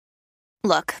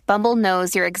Look, Bumble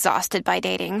knows you're exhausted by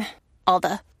dating. All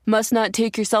the must not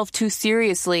take yourself too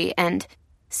seriously and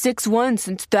 6'1"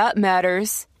 since that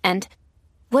matters. And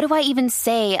what do I even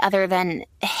say other than,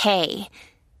 hey?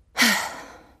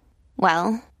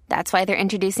 Well, that's why they're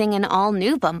introducing an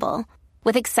all-new Bumble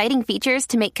with exciting features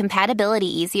to make compatibility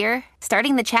easier,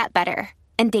 starting the chat better,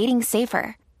 and dating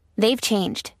safer. They've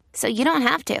changed, so you don't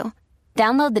have to.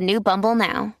 Download the new Bumble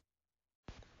now.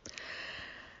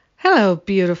 Hello,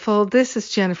 beautiful. This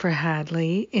is Jennifer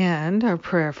Hadley, and our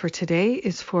prayer for today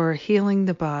is for healing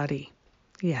the body.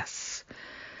 Yes.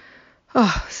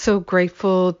 Oh, so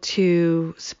grateful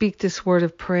to speak this word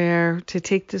of prayer, to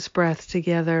take this breath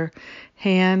together,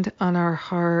 hand on our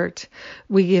heart.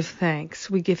 We give thanks.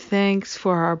 We give thanks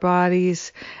for our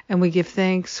bodies, and we give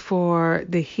thanks for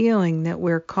the healing that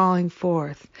we're calling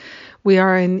forth. We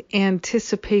are in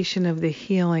anticipation of the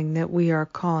healing that we are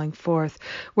calling forth.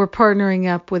 We're partnering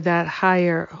up with that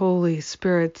higher Holy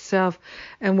Spirit self,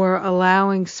 and we're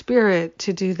allowing Spirit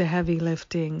to do the heavy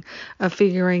lifting of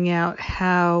figuring out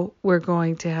how we're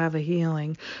going to have a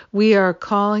healing. We are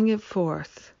calling it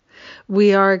forth.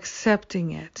 We are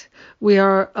accepting it. We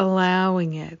are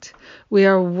allowing it. We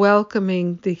are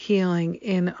welcoming the healing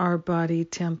in our body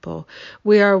temple.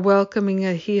 We are welcoming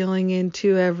a healing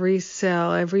into every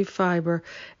cell, every fiber,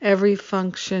 every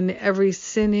function, every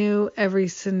sinew, every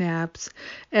synapse,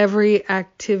 every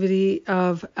activity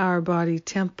of our body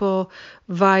temple,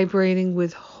 vibrating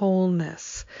with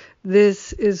wholeness.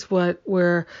 This is what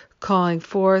we're calling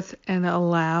forth and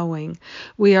allowing.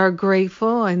 We are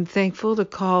grateful and thankful to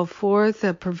call forth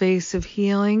a pervasive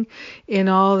healing in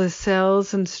all the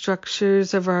cells and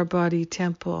structures of our body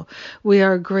temple. We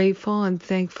are grateful and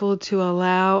thankful to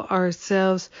allow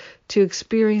ourselves to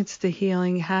experience the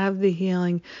healing, have the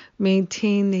healing,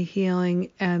 maintain the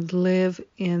healing, and live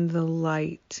in the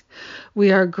light.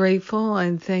 We are grateful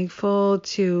and thankful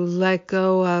to let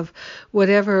go of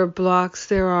whatever blocks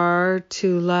there are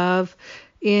to love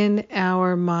in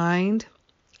our mind.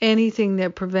 Anything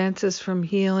that prevents us from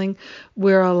healing,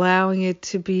 we're allowing it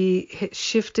to be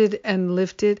shifted and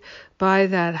lifted by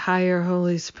that higher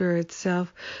Holy Spirit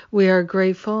self. We are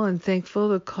grateful and thankful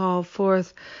to call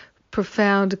forth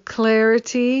profound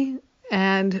clarity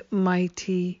and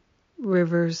mighty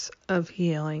rivers of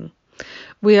healing.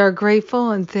 We are grateful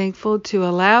and thankful to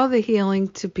allow the healing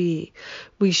to be.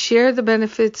 We share the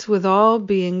benefits with all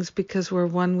beings because we're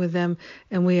one with them,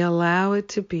 and we allow it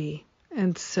to be.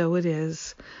 And so it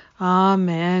is.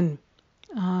 Amen.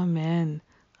 Amen.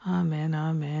 Amen.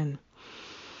 Amen.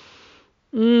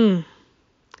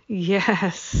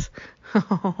 Yes.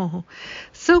 Oh,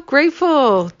 so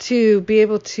grateful to be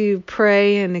able to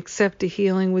pray and accept a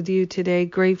healing with you today.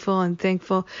 Grateful and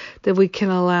thankful that we can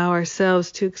allow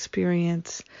ourselves to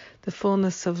experience the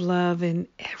fullness of love in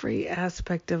every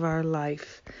aspect of our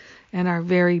life and our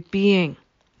very being.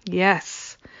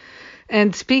 Yes.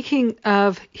 And speaking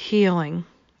of healing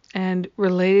and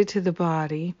related to the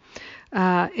body,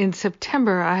 in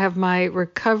September, I have my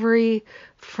Recovery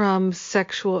from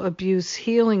Sexual Abuse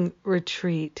Healing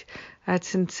Retreat.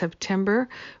 That's in September.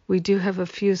 We do have a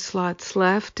few slots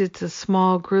left. It's a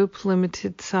small group,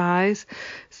 limited size.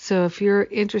 So if you're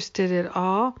interested at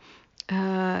all,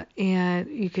 and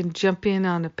you can jump in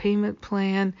on a payment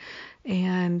plan,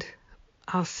 and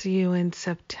I'll see you in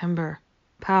September.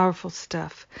 Powerful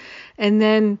stuff. And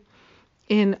then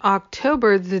in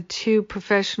October, the 2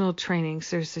 professional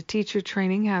trainings. There's the teacher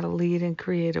training, how to lead and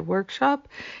create a workshop,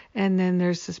 and then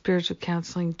there's the spiritual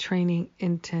counseling training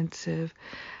intensive.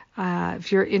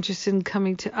 If you're interested in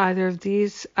coming to either of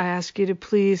these, I ask you to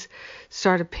please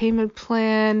start a payment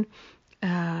plan.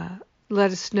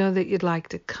 Let us know that you'd like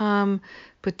to come.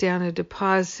 Put down a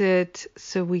deposit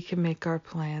so we can make our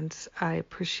plans. I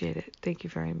appreciate it. Thank you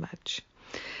very much.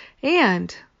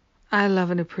 And I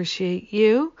love and appreciate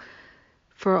you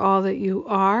for all that you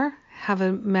are. Have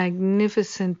a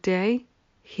magnificent day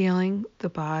healing the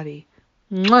body.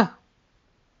 Mwah!